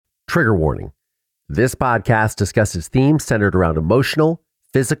Trigger warning. This podcast discusses themes centered around emotional,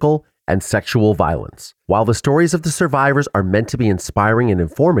 physical, and sexual violence. While the stories of the survivors are meant to be inspiring and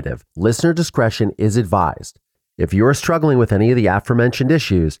informative, listener discretion is advised. If you are struggling with any of the aforementioned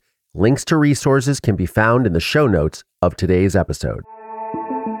issues, links to resources can be found in the show notes of today's episode.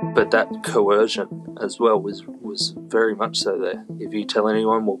 But that coercion as well was very much so there. If you tell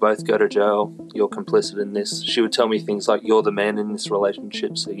anyone, we'll both go to jail, you're complicit in this. She would tell me things like, you're the man in this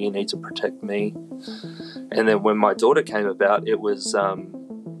relationship, so you need to protect me. And then when my daughter came about, it was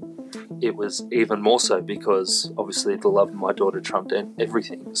even more so, because obviously the love of my daughter trumped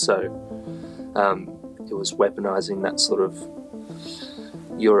everything. So it was weaponizing that sort of,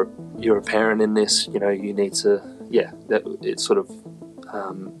 you're a parent in this, you know, you need to, that it sort of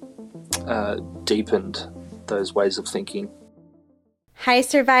deepened those ways of thinking. Hi,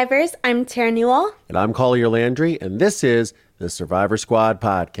 survivors. I'm Tara Newell. And I'm Collier Landry, and this is the Survivor Squad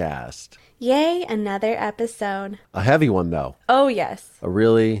podcast. Yay, another episode. A heavy one, though. Oh, yes.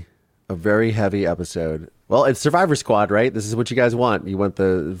 A very heavy episode. Well, it's Survivor Squad, right? This is what you guys want. You want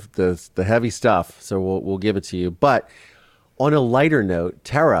the heavy stuff, so we'll give it to you. But on a lighter note,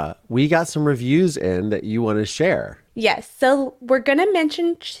 Tara, we got some reviews in that you want to share. Yes, so we're going to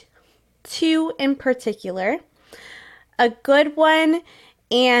mention two in particular. A good one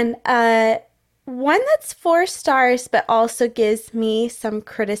and one that's 4 stars but also gives me some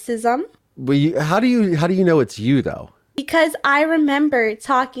criticism. But how do you know it's you, though? Because I remember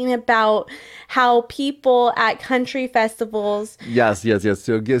talking about how people at country festivals... Yes.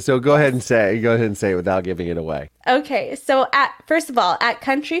 So go ahead and say it without giving it away. Okay, so first of all, at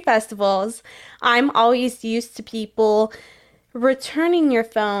country festivals, I'm always used to people returning your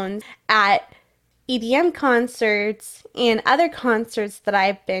phones. At EDM concerts and other concerts that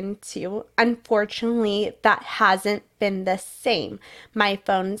I've been to, unfortunately, that hasn't been the same. My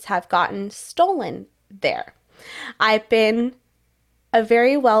phones have gotten stolen there. I've been a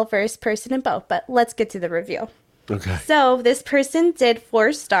very well-versed person in both, but let's get to the review. Okay. So this person did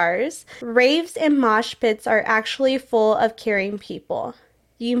 4 stars. Raves and mosh pits are actually full of caring people.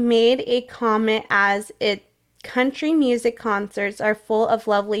 You made a comment as country music concerts are full of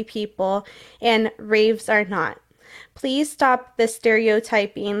lovely people and raves are not. Please stop the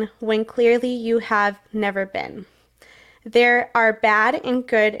stereotyping when clearly you have never been. There are bad and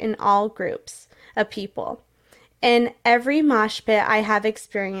good in all groups of people. In every mosh pit I have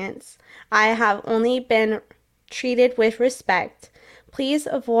experienced, I have only been treated with respect. Please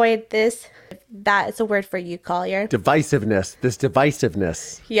avoid this. That is a word for you, Collier.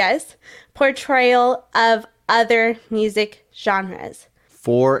 Divisiveness. Yes. Portrayal of other music genres.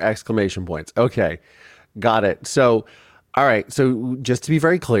 4 exclamation points. Okay. Got it. So, all right. So just to be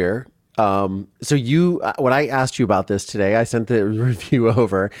very clear, when I asked you about this today, I sent the review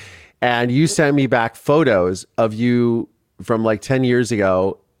over. And you sent me back photos of you from like 10 years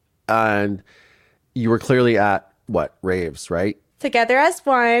ago. And you were clearly at, raves, right? Together as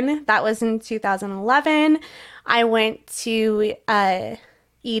One. That was in 2011. I went to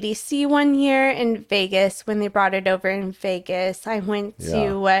EDC one year in Vegas when they brought it over in Vegas. I went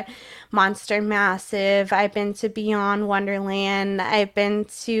to Monster Massive. I've been to Beyond Wonderland. I've been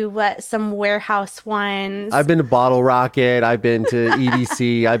to some warehouse ones. I've been to Bottle Rocket. I've been to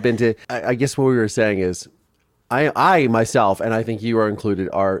EDC. I've been to, I guess what we were saying is, I myself, and I think you are included,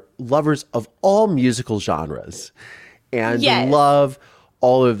 are lovers of all musical genres and love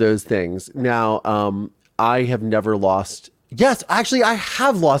all of those things. Now, I have never lost... Yes, actually, I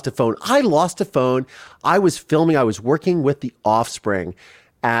have lost a phone. I lost a phone. I was working with The Offspring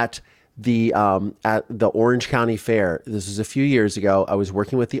at the Orange County Fair. This was a few years ago. I was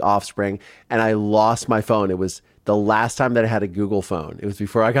working with The Offspring, and I lost my phone. It was the last time that I had a Google phone. It was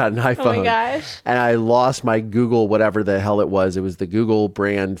before I got an iPhone. Oh my gosh. And I lost my Google, whatever the hell it was. It was the Google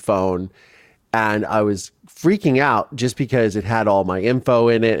brand phone. And I was freaking out just because it had all my info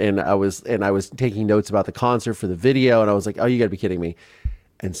in it. And I was taking notes about the concert for the video. And I was like, oh, you gotta be kidding me.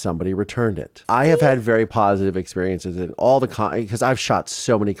 And somebody returned it. I have had very positive experiences in all the because I've shot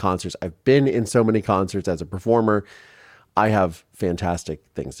so many concerts. I've been in so many concerts as a performer. I have fantastic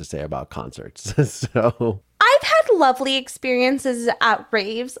things to say about concerts. So I've had lovely experiences at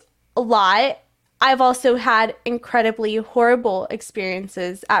raves a lot. I've also had incredibly horrible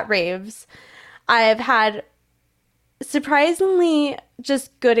experiences at raves. I've had surprisingly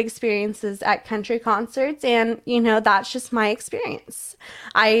just good experiences at country concerts, and that's just my experience.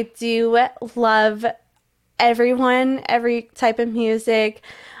 I do love everyone, every type of music.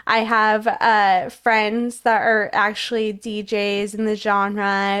 I have friends that are actually DJs in the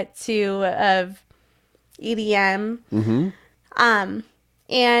genre of EDM. Mm-hmm.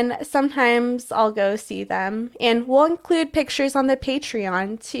 And sometimes I'll go see them. And we'll include pictures on the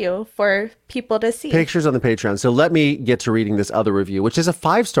Patreon too for people to see. Pictures on the Patreon. So let me get to reading this other review, which is a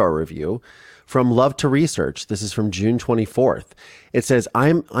 5-star review from Love to Research. This is from June 24th. It says, I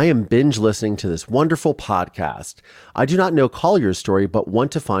am binge listening to this wonderful podcast. I do not know Collier's story, but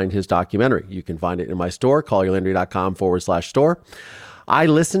want to find his documentary. You can find it in my store, collierlandry.com/store. I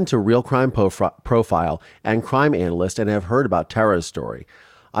listened to Real Crime Profile and Crime Analyst and have heard about Tara's story.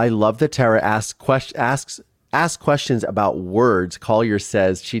 I love that Tara asks questions about words Collier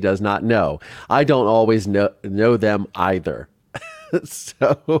says she does not know. I don't always know them either.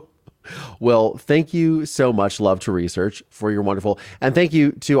 So, well, thank you so much, Love to Research, for your wonderful, and thank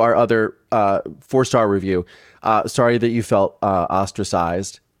you to our other 4-star review. Sorry that you felt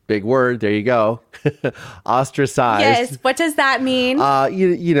ostracized. Big word. There you go. Ostracized. Yes. What does that mean?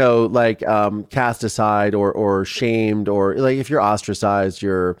 You know, like cast aside or shamed, or like if you're ostracized,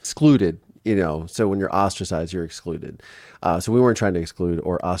 you're excluded, you know. So when you're ostracized, you're excluded. So we weren't trying to exclude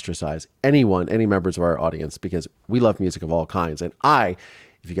or ostracize any members of our audience, because we love music of all kinds. And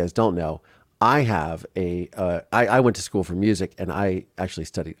if you guys don't know, I have I went to school for music, and I actually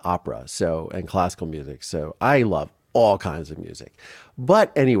studied opera, and classical music. So I love all kinds of music. But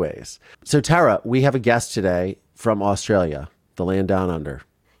anyways, so Tara, we have a guest today from Australia, the land down under.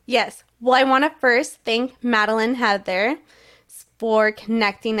 Yes. Well, I want to first thank Madeline Heather for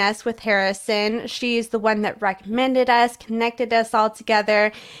connecting us with Harrison. She's the one that recommended us, connected us all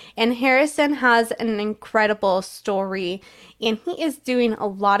together. And Harrison has an incredible story, and he is doing a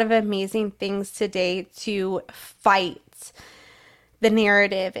lot of amazing things today to fight the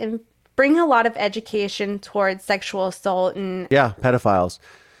narrative and bring a lot of education towards sexual assault and pedophiles.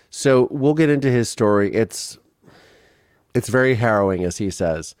 So we'll get into his story. It's very harrowing, as he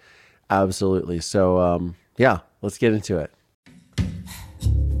says. Absolutely. So let's get into it.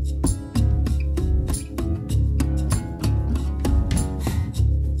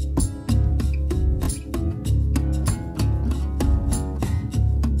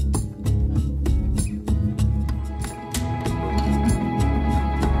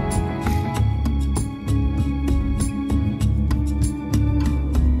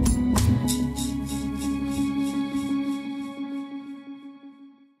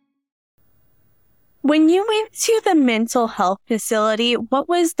 When you went to the mental health facility, what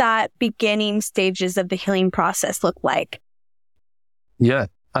was that beginning stages of the healing process look like? Yeah.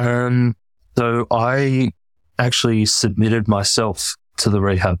 So I actually submitted myself to the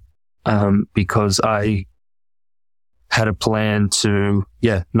rehab because I had a plan to,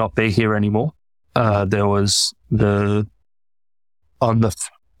 not be here anymore. There was on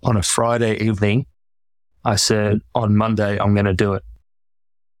a Friday evening, I said, on Monday, I'm going to do it.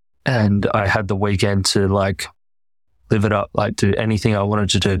 And I had the weekend to live it up, do anything I wanted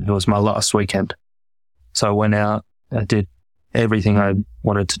to do. It was my last weekend. So I went out, I did everything I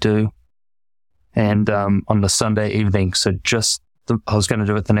wanted to do. And on the Sunday evening, I was going to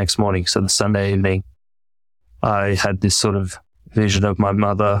do it the next morning. So the Sunday evening, I had this sort of vision of my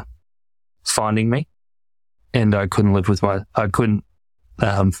mother finding me, and I couldn't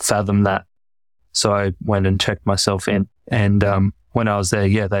fathom that. So I went and checked myself in, and when I was there,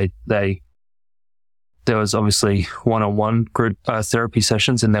 there was obviously one-on-one group therapy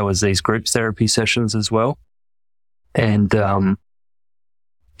sessions, and there was these group therapy sessions as well. And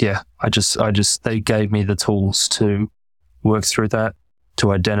they gave me the tools to work through that,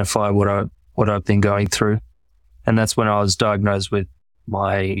 to identify what I've been going through. And that's when I was diagnosed with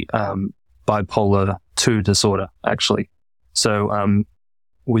my bipolar 2 disorder, actually. So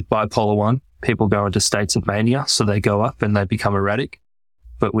with bipolar 1, people go into states of mania, so they go up and they become erratic.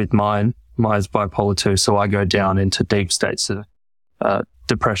 But with mine's bipolar 2, so I go down into deep states of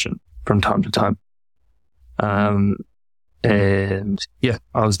depression from time to time. I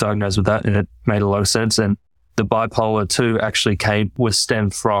was diagnosed with that, and it made a lot of sense. And the bipolar 2 actually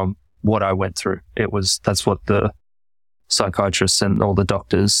stemmed from what I went through. That's what the psychiatrists and all the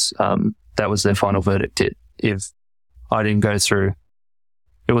doctors, that was their final verdict. If I didn't go through,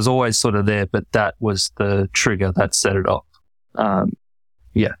 it was always sort of there, but that was the trigger that set it off.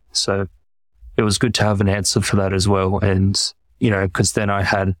 So it was good to have an answer for that as well. And, because then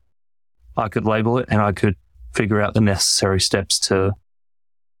I could label it, and I could figure out the necessary steps to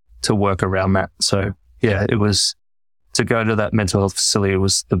work around that. So it was, to go to that mental health facility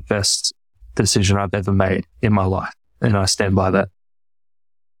was the best decision I've ever made in my life. And I stand by that.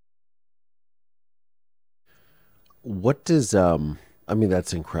 What does,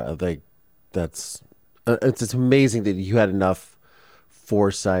 that's incredible. It's amazing that you had enough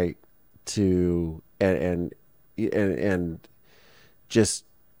foresight to and just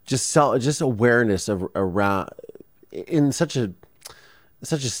awareness of around in such a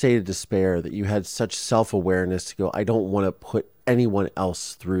state of despair that you had such self-awareness to go, I don't want to put anyone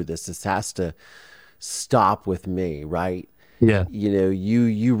else through this. This has to stop with me, right? Yeah. You know,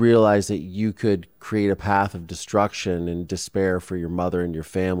 you realize that you could create a path of destruction and despair for your mother and your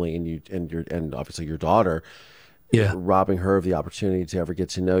family and obviously your daughter, Yeah. robbing her of the opportunity to ever get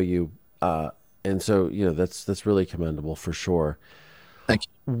to know you. And so, you know, that's really commendable for sure. Thank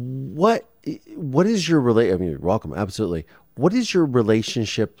you. What is your I mean, you're welcome. Absolutely. What is your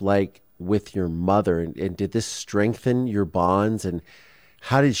relationship like with your mother, and did this strengthen your bonds, and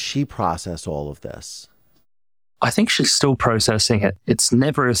how did she process all of this? I think she's still processing it. It's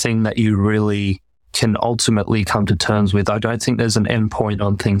never a thing that you really can ultimately come to terms with. I don't think there's an end point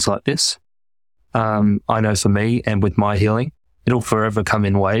on things like this. I know for me and with my healing, it'll forever come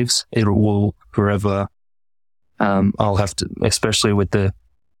in waves. It will forever, I'll have to, especially with the,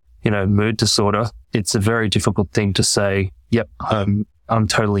 mood disorder, it's a very difficult thing to say, yep, I'm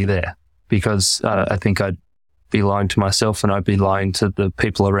totally there, because I think I'd be lying to myself and I'd be lying to the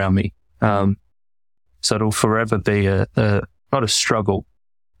people around me. So it'll forever be not a struggle,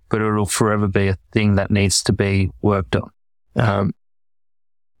 but it'll forever be a thing that needs to be worked on.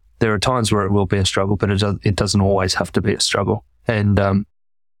 There are times where it will be a struggle, but it doesn't always have to be a struggle. And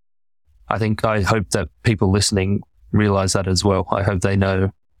I hope that people listening realize that as well. I hope they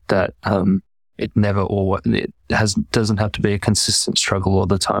know that it doesn't have to be a consistent struggle all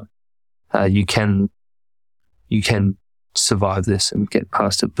the time. You can survive this and get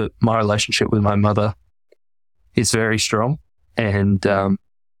past it. But my relationship with my mother is very strong, and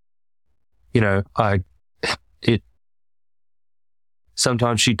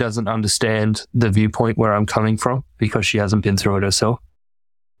sometimes she doesn't understand the viewpoint where I'm coming from because she hasn't been through it herself.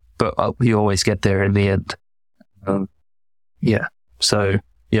 But we always get there in the end. So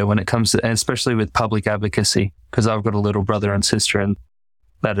when it comes to, and especially with public advocacy, because I've got a little brother and sister and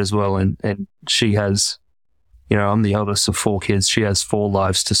that as well, and she has, I'm the eldest of 4 kids. She has 4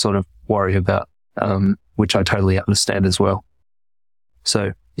 lives to sort of worry about, which I totally understand as well.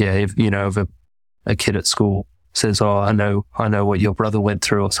 So if a kid at school says, "Oh, I know what your brother went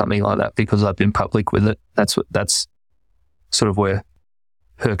through," or something like that, because I've been public with it, that's sort of where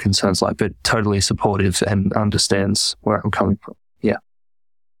her concerns lie, but totally supportive and understands where I'm coming from. Yeah.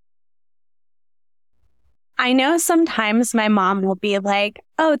 I know sometimes my mom will be like,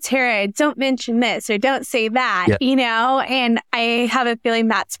 "Oh, Tara, don't mention this or don't say that," and I have a feeling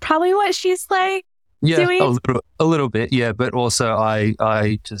that's probably what she's like doing. A little bit, yeah, but also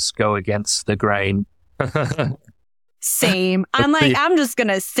I just go against the grain. Same. I'm like, I'm just going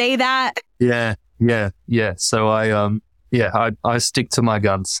to say that. Yeah. So I stick to my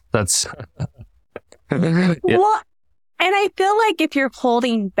guns. That's Well, and I feel like if you're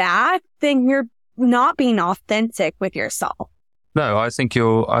holding back, then you're not being authentic with yourself. No, I think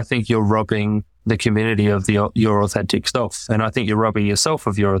you're robbing the community of your authentic self, and I think you're robbing yourself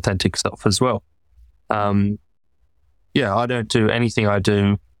of your authentic self as well. I don't do anything I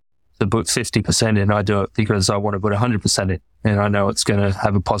do to put 50% in. I do it because I want to put 100% in, and I know it's going to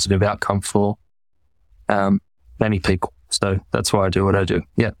have a positive outcome for many people. So that's why I do what I do.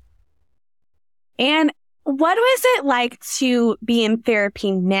 Yeah. And what was it like to be in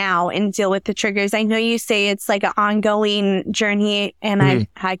therapy now and deal with the triggers? I know you say it's like an ongoing journey, and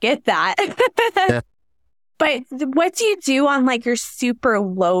I get that. Yeah. But what do you do on like your super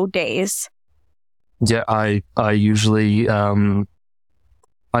low days? Yeah, I usually,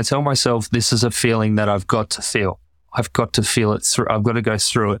 I tell myself this is a feeling that I've got to feel. I've got to feel it through. I've got to go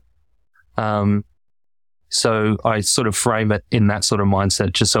through it. So I sort of frame it in that sort of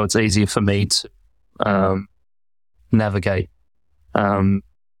mindset, just so it's easier for me to navigate. So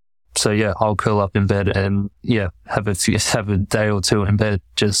I'll curl up in bed and have a day or two in bed,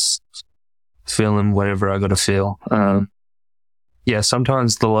 just feeling whatever I got to feel.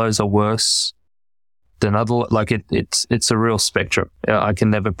 Sometimes the lows are worse than other. Like it's a real spectrum. I can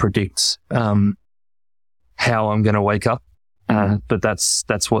never predict how I'm going to wake up, but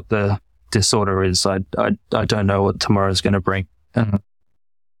that's what the disorder is. I don't know what tomorrow's going to bring.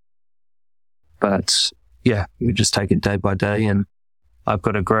 But we just take it day by day, and I've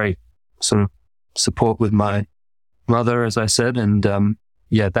got a great sort of support with my mother, as I said, and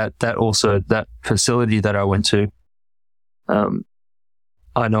that also, that facility that I went to,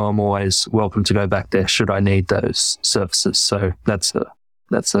 I know I'm always welcome to go back there should I need those services. So that's a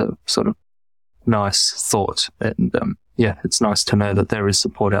sort of nice thought, and it's nice to know that there is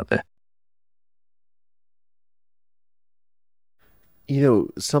support out there.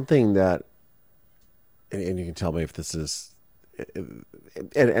 Something that, and you can tell me if this is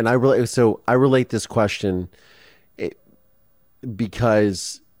and I relate this question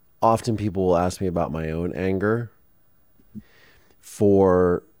because often people will ask me about my own anger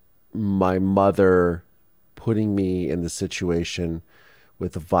for my mother putting me in the situation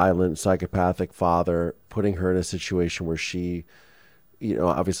with a violent psychopathic father, putting her in a situation where she,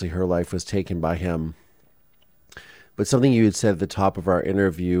 obviously her life was taken by him. But something you had said at the top of our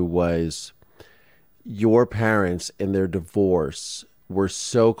interview was your parents in their divorce were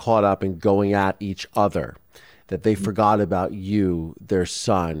so caught up in going at each other that they forgot about you, their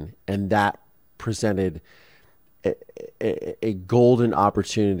son, and that presented a golden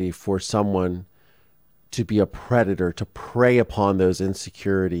opportunity for someone to be a predator, to prey upon those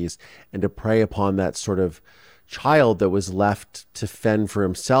insecurities and to prey upon that sort of child that was left to fend for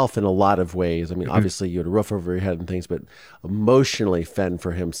himself in a lot of ways. I mean, obviously you had a roof over your head and things, but emotionally fend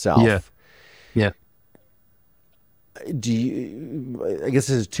for himself. Yeah. I guess this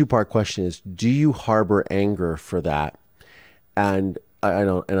is a two-part question is, do you harbor anger for that? And I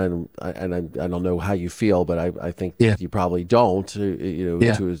don't know how you feel, but I think you probably don't,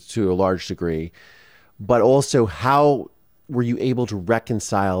 to a large degree. But also, how were you able to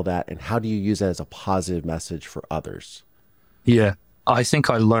reconcile that, and how do you use that as a positive message for others? Yeah, I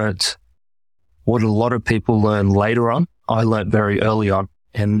think I learned what a lot of people learn later on. I learned very early on,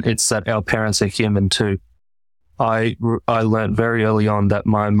 and it's that our parents are human too. I learned very early on that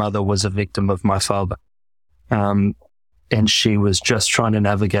my mother was a victim of my father, and she was just trying to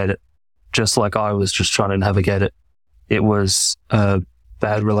navigate it, just like I was just trying to navigate it. It was a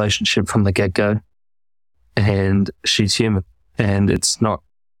bad relationship from the get-go. And she's human, and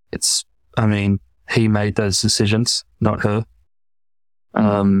he made those decisions, not her.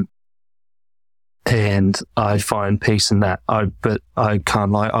 And I find peace in that. But I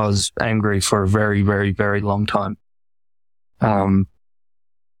can't lie, I was angry for a very, very, very long time. But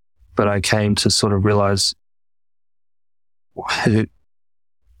I came to sort of realize that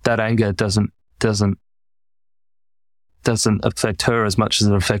anger doesn't affect her as much as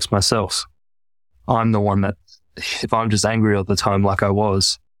it affects myself. I'm the one that, if I'm just angry all the time like I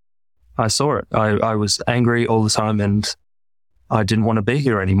was, I saw it. I was angry all the time and I didn't want to be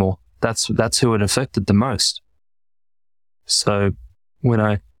here anymore. That's who it affected the most. So when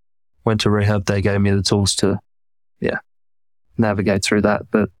I went to rehab, they gave me the tools to, navigate through that.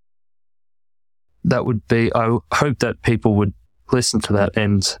 But that would be, I hope that people would listen to that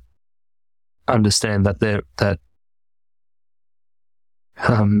and understand that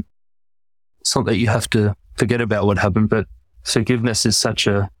it's not that you have to forget about what happened, but forgiveness is such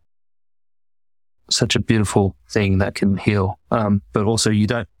a beautiful thing that can heal. But also you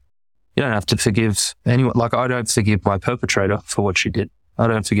don't have to forgive anyone. Like, I don't forgive my perpetrator for what she did. I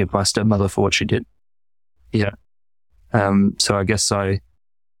don't forgive my stepmother for what she did. So I guess I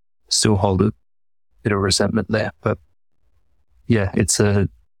still hold a bit of resentment there, but that's a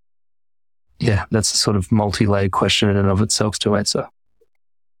sort of multi-layered question in and of itself to answer.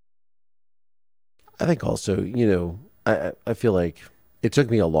 I think also, I feel like it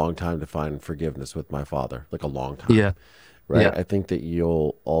took me a long time to find forgiveness with my father, like a long time. Yeah. Right. Yeah. I think that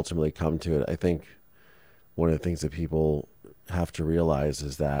you'll ultimately come to it. I think one of the things that people have to realize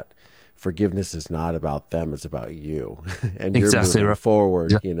is that forgiveness is not about them, it's about you. And you're moving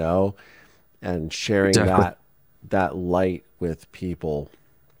forward, and sharing that light with people,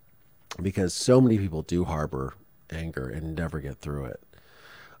 because so many people do harbor anger and never get through it.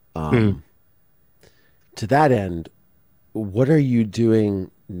 To that end, what are you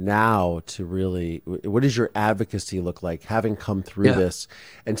doing now to really, what does your advocacy look like, having come through this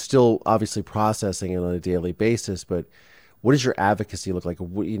and still obviously processing it on a daily basis, but what does your advocacy look like?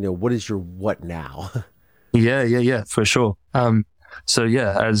 What is your what now? Yeah, for sure.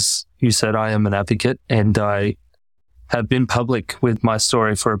 As you said, I am an advocate, and I have been public with my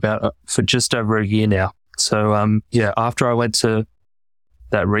story for just over a year now. So, after I went to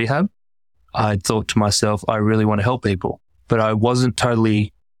that rehab, I thought to myself, I really want to help people, but I wasn't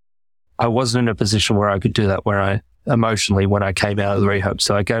in a position where I could do that, emotionally, when I came out of the rehab.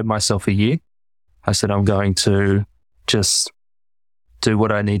 So I gave myself a year. I said, I'm going to just do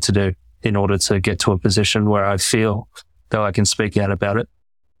what I need to do in order to get to a position where I feel that I can speak out about it.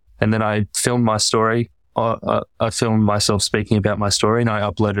 And then I filmed my story. I filmed myself speaking about my story, and I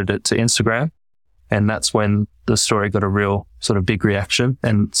uploaded it to Instagram. And that's when the story got a real sort of big reaction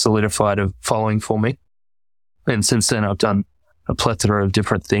and solidified a following for me. And since then, I've done a plethora of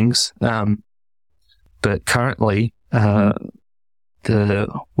different things. But currently,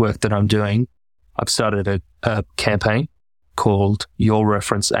 the work that I'm doing, I've started a campaign called Your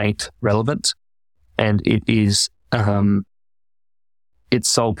Reference Ain't Relevant. And it is its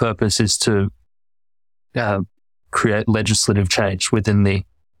sole purpose is to create legislative change within the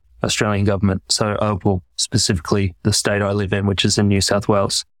Australian government. So, well, specifically the state I live in, which is in New South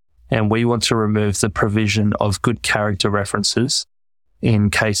Wales. And we want to remove the provision of good character references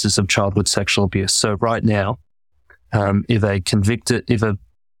in cases of childhood sexual abuse. So right now, if a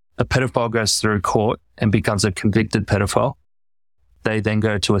pedophile goes through court and becomes a convicted pedophile, they then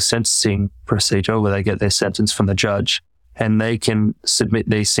go to a sentencing procedure where they get their sentence from the judge, and they can submit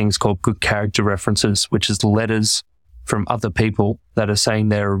these things called good character references, which is letters from other people that are saying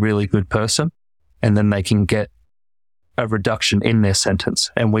they're a really good person, and then they can get a reduction in their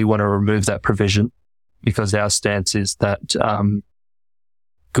sentence. And we want to remove that provision because our stance is that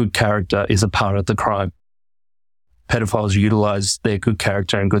good character is a part of the crime. Pedophiles utilize their good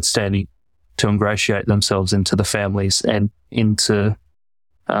character and good standing to ingratiate themselves into the families and into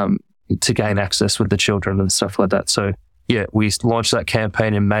to gain access with the children and stuff like that. So yeah, we launched that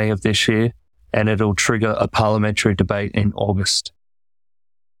campaign in May of this year, and it'll trigger a parliamentary debate in August.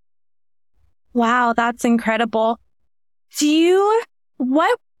 Wow, that's incredible.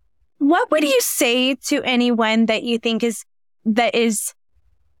 What would you say to anyone that you think sorry,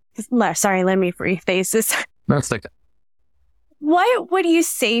 let me rephrase this. That's okay. What would you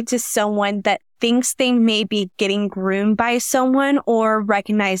say to someone that thinks they may be getting groomed by someone or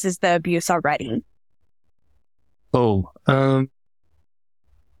recognizes the abuse already? And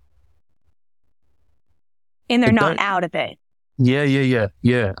they're not out of it. Yeah.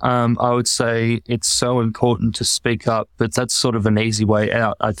 I would say it's so important to speak up, but that's sort of an easy way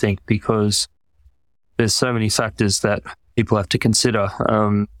out, I think, because there's so many factors that people have to consider.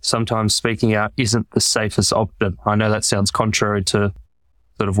 Sometimes speaking out isn't the safest option. I know that sounds contrary to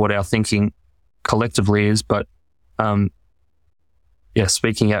sort of what our thinking collectively is, but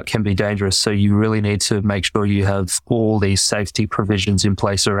speaking out can be dangerous. So you really need to make sure you have all these safety provisions in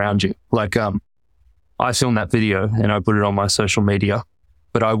place around you. Like, I filmed that video and I put it on my social media,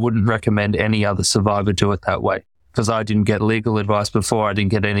 but I wouldn't recommend any other survivor do it that way because I didn't get legal advice before. I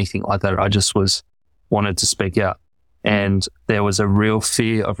didn't get anything like that. I just wanted to speak out. And there was a real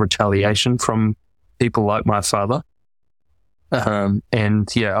fear of retaliation from people like my father. I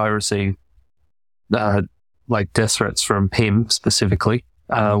received death threats from him specifically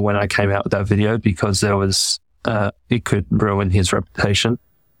when I came out with that video because there was it could ruin his reputation.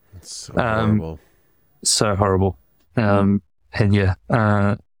 It's so horrible. So horrible. I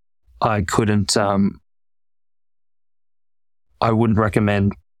couldn't. I wouldn't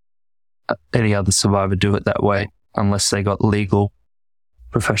recommend any other survivor do it that way unless they got legal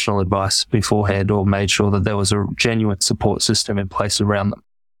professional advice beforehand or made sure that there was a genuine support system in place around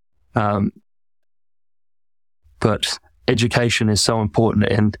them. But education is so important,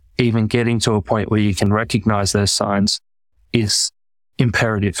 and even getting to a point where you can recognize those signs is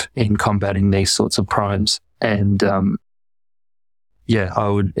imperative in combating these sorts of crimes. And I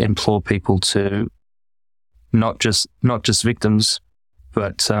would implore people to not just victims,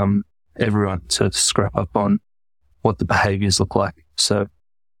 but everyone to scrap up on what the behaviors look like. So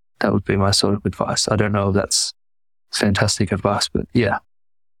that would be my sort of advice. I don't know if that's fantastic advice, but yeah.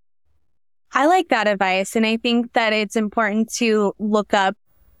 I like that advice. And I think that it's important to look up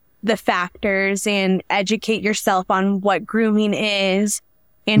the factors and educate yourself on what grooming is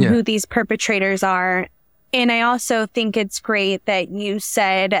and who these perpetrators are. And I also think it's great that you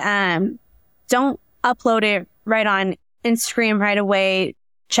said, don't upload it right on Instagram right away.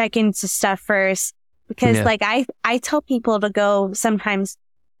 Check into stuff first. Because I tell people to go sometimes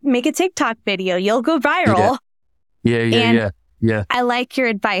make a TikTok video. You'll go viral. Yeah. I like your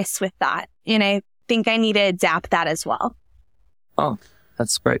advice with that. And I think I need to adapt that as well. Oh,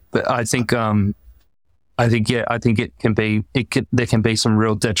 that's great. But I think there can be some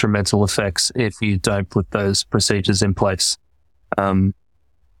real detrimental effects if you don't put those procedures in place. In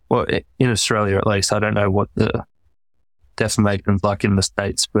Australia, at least, I don't know what the defamation's like in the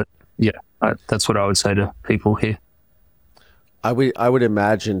States, but yeah, that's what I would say to people here. I would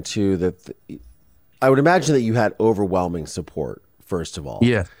imagine too that you had overwhelming support, first of all.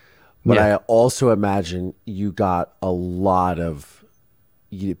 Yeah. But I also imagine you got a lot of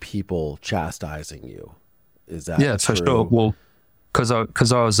people chastising you. Is that true? For sure. Well, because I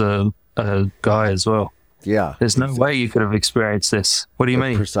was a guy as well. Yeah. There's no way you could have experienced this. What do you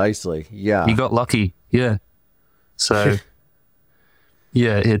mean? Precisely. Yeah. You got lucky. Yeah. So,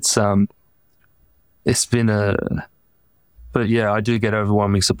 it's been but yeah, I do get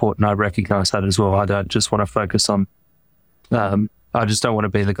overwhelming support and I recognize that as well. I don't just want to focus on, I just don't want to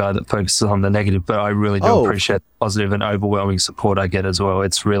be the guy that focuses on the negative, but I really do appreciate the positive and overwhelming support I get as well.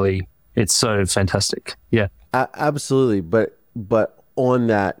 It's so fantastic. Yeah. Absolutely. But on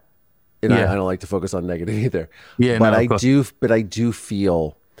that, and I don't like to focus on negative either. Yeah, but I do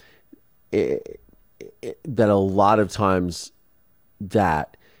feel that a lot of times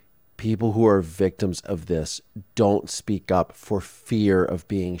that people who are victims of this don't speak up for fear of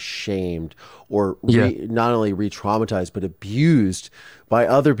being shamed or not only re-traumatized but abused by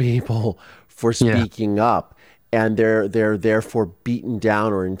other people for speaking up, and they're therefore beaten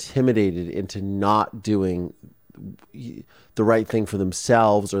down or intimidated into not doing the right thing for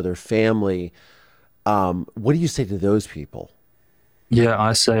themselves or their family. What do you say to those people? Yeah,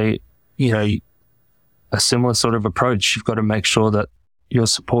 I say, a similar sort of approach. You've got to make sure that your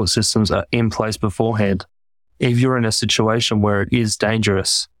support systems are in place beforehand. If you're in a situation where it is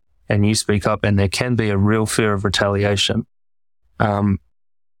dangerous and you speak up and there can be a real fear of retaliation, I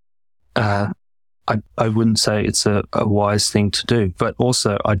wouldn't say it's a wise thing to do. But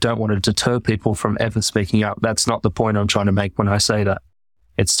also, I don't want to deter people from ever speaking up. That's not the point I'm trying to make when I say that.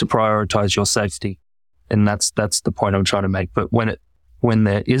 It's to prioritize your safety. And that's the point I'm trying to make. But when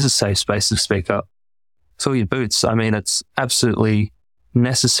there is a safe space to speak up, fill your boots. I mean, it's absolutely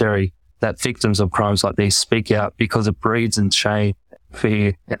necessary that victims of crimes like these speak out, because it breeds in shame,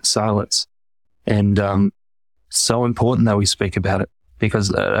 fear, and silence. And so important that we speak about it,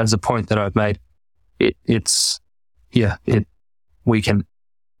 because as a point that I've made, that's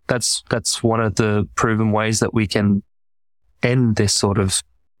one of the proven ways that we can end this sort of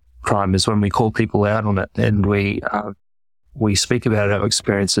crime, is when we call people out on it and we speak about our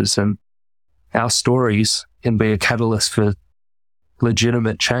experiences, and our stories can be a catalyst for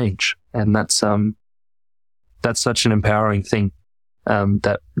legitimate change. And that's such an empowering thing,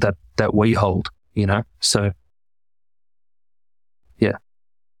 that we hold, so yeah.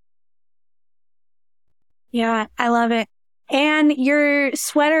 Yeah, I love it. And your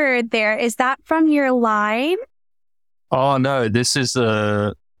sweater there, is that from your line? Oh no, this is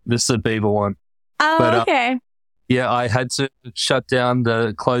a Beaver one. Oh, but, okay. Yeah, I had to shut down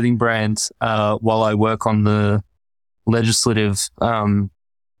the clothing brand while I work on the legislative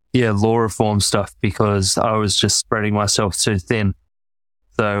law reform stuff, because I was just spreading myself too thin.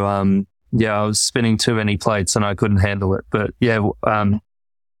 So I was spinning too many plates and I couldn't handle it. But I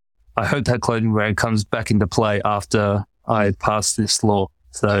hope that clothing brand comes back into play after I pass this law.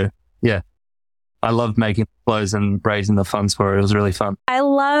 So yeah, I love making clothes and raising the funds for it. It was really fun. I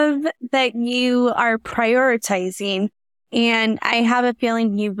love that you are prioritizing, and I have a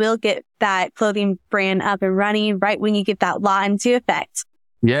feeling you will get that clothing brand up and running right when you get that law into effect.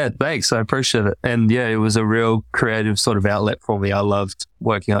 Yeah, thanks. I appreciate it. And yeah, it was a real creative sort of outlet for me. I loved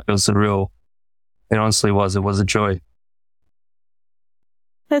working out. It honestly was. It was a joy.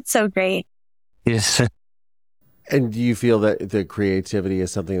 That's so great. Yes. And do you feel that the creativity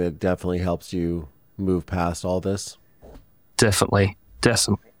is something that definitely helps you move past all this? Definitely.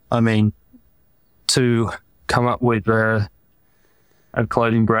 I mean, to come up with a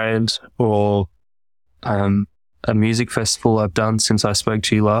clothing brand or a music festival I've done since I spoke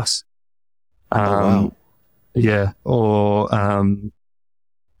to you last. Wow. Yeah. Or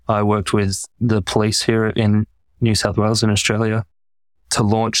I worked with the police here in New South Wales in Australia to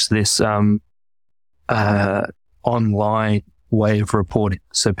launch this online way of reporting.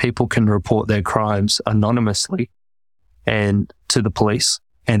 So people can report their crimes anonymously and to the police,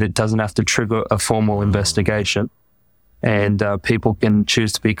 and it doesn't have to trigger a formal investigation. And people can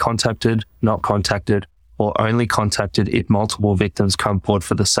choose to be contacted, not contacted, or only contacted if multiple victims come forward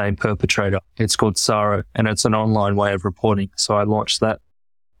for the same perpetrator. It's called SARO, and it's an online way of reporting. So I launched that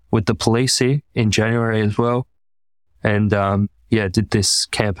with the police here in January as well. And did this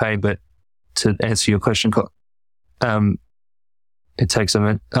campaign. But to answer your question, it takes a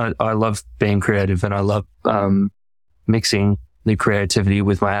minute. I love being creative, and I love mixing the creativity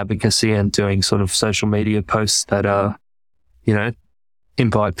with my advocacy and doing sort of social media posts that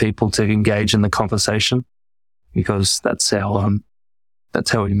invite people to engage in the conversation, because that's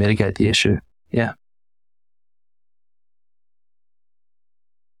how we mitigate the issue. Yeah.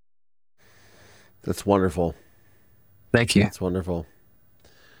 That's wonderful. Thank you. That's wonderful.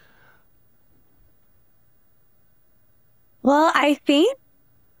 Well, I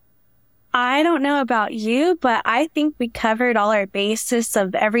don't know about you, but I think we covered all our basis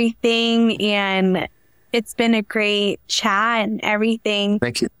of everything, and it's been a great chat and everything.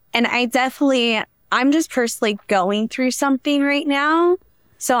 Thank you. And I'm just personally going through something right now.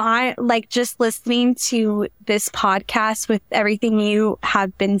 So I just listening to this podcast with everything you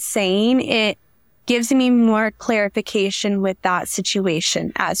have been saying, it gives me more clarification with that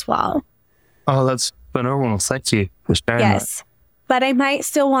situation as well. Oh, that's phenomenal. Thank you for sharing that. But I might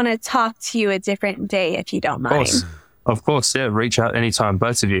still want to talk to you a different day if you don't mind. Of course, yeah. Reach out anytime,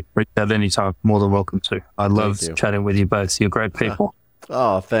 both of you. Reach out anytime. More than welcome to. I love chatting with you both. You're great people.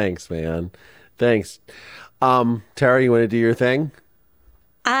 Oh, thanks, man. Thanks. Tara, you want to do your thing?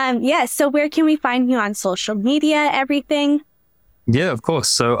 Yeah. So where can we find you on social media, everything? Yeah, of course.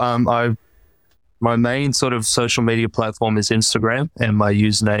 So my main sort of social media platform is Instagram, and my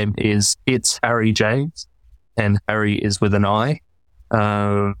username is It's Harry James, and Harry is with an I.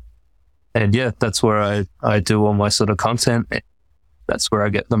 And yeah, that's where I do all my sort of content. That's where I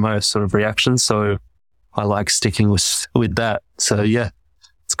get the most sort of reactions. So I like sticking with that. So yeah,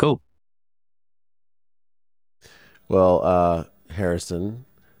 it's cool. Well, Harrison,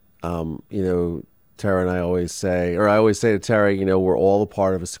 Tara and I always say, or I always say to Tara, we're all a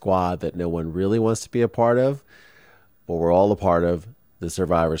part of a squad that no one really wants to be a part of, but we're all a part of the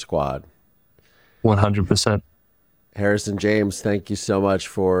Survivor Squad. 100%. Harrison James, thank you so much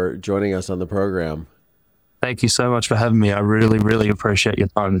for joining us on the program. Thank you so much for having me. I really, really appreciate your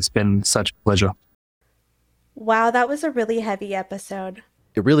time. It's been such a pleasure. Wow, that was a really heavy episode.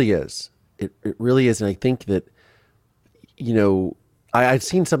 It really is. It really is. And I think that, I'd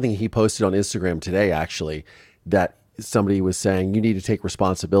seen something he posted on Instagram today, actually, that somebody was saying you need to take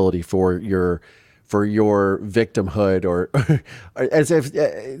responsibility for your victimhood, or as if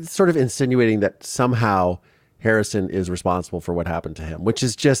sort of insinuating that somehow Harrison is responsible for what happened to him, which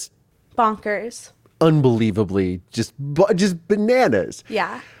is just bonkers, unbelievably just bananas.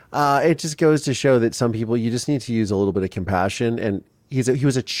 Yeah. It just goes to show that some people, you just need to use a little bit of compassion. And he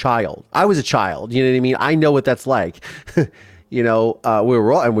was a child. I was a child. You know what I mean? I know what that's like. We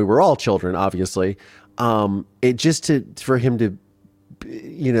were all children, obviously. For him to,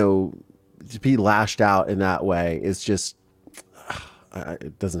 to be lashed out in that way is just,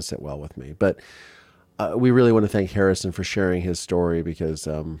 it doesn't sit well with me. But we really want to thank Harrison for sharing his story, because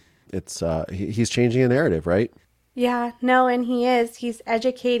he's changing a narrative, right? Yeah, no, and he is. He's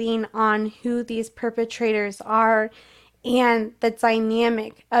educating on who these perpetrators are and the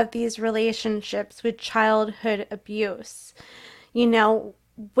dynamic of these relationships with childhood abuse.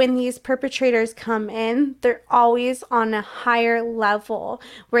 When these perpetrators come in, they're always on a higher level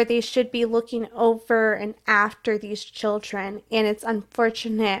where they should be looking over and after these children. And it's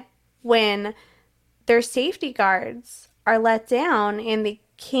unfortunate when their safety guards are let down and they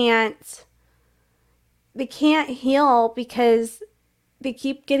can't heal because they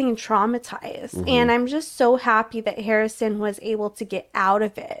keep getting traumatized. Mm-hmm. And I'm just so happy that Harrison was able to get out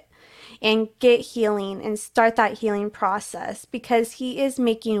of it and get healing and start that healing process, because he is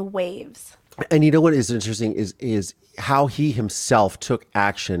making waves. And you know what is interesting is how he himself took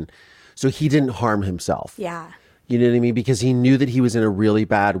action so he didn't harm himself. Yeah. You know what I mean? Because he knew that he was in a really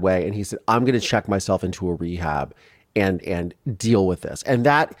bad way, and he said, I'm going to check myself into a rehab and deal with this. And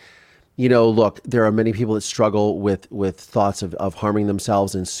that, look, there are many people that struggle with thoughts of harming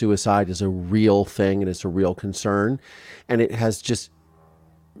themselves, and suicide is a real thing and it's a real concern. And it has just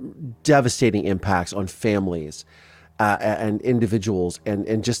devastating impacts on families and individuals,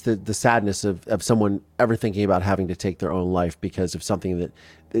 and just the sadness of someone ever thinking about having to take their own life because of something that,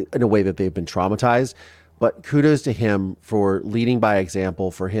 in a way that they've been traumatized. But kudos to him for leading by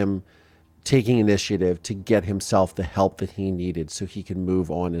example, for him taking initiative to get himself the help that he needed so he can move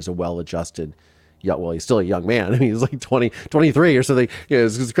on as a well-adjusted, he's still a young man. I mean, he's like 23 or something.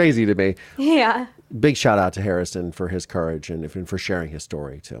 It's crazy to me. Yeah. Big shout out to Harrison for his courage and for sharing his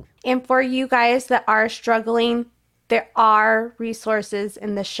story too. And for you guys that are struggling, there are resources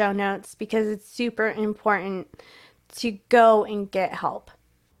in the show notes, because it's super important to go and get help.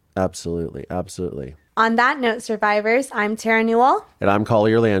 Absolutely. Absolutely. On that note, survivors, I'm Tara Newell. And I'm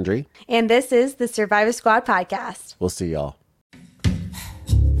Collier Landry. And this is the Survivor Squad podcast. We'll see y'all.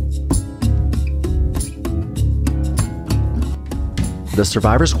 The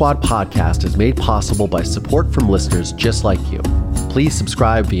Survivor Squad podcast is made possible by support from listeners just like you. Please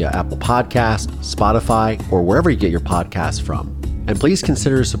subscribe via Apple Podcasts, Spotify, or wherever you get your podcasts from. And please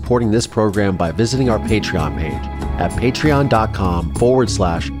consider supporting this program by visiting our Patreon page at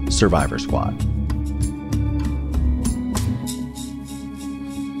patreon.com/Survivor Squad.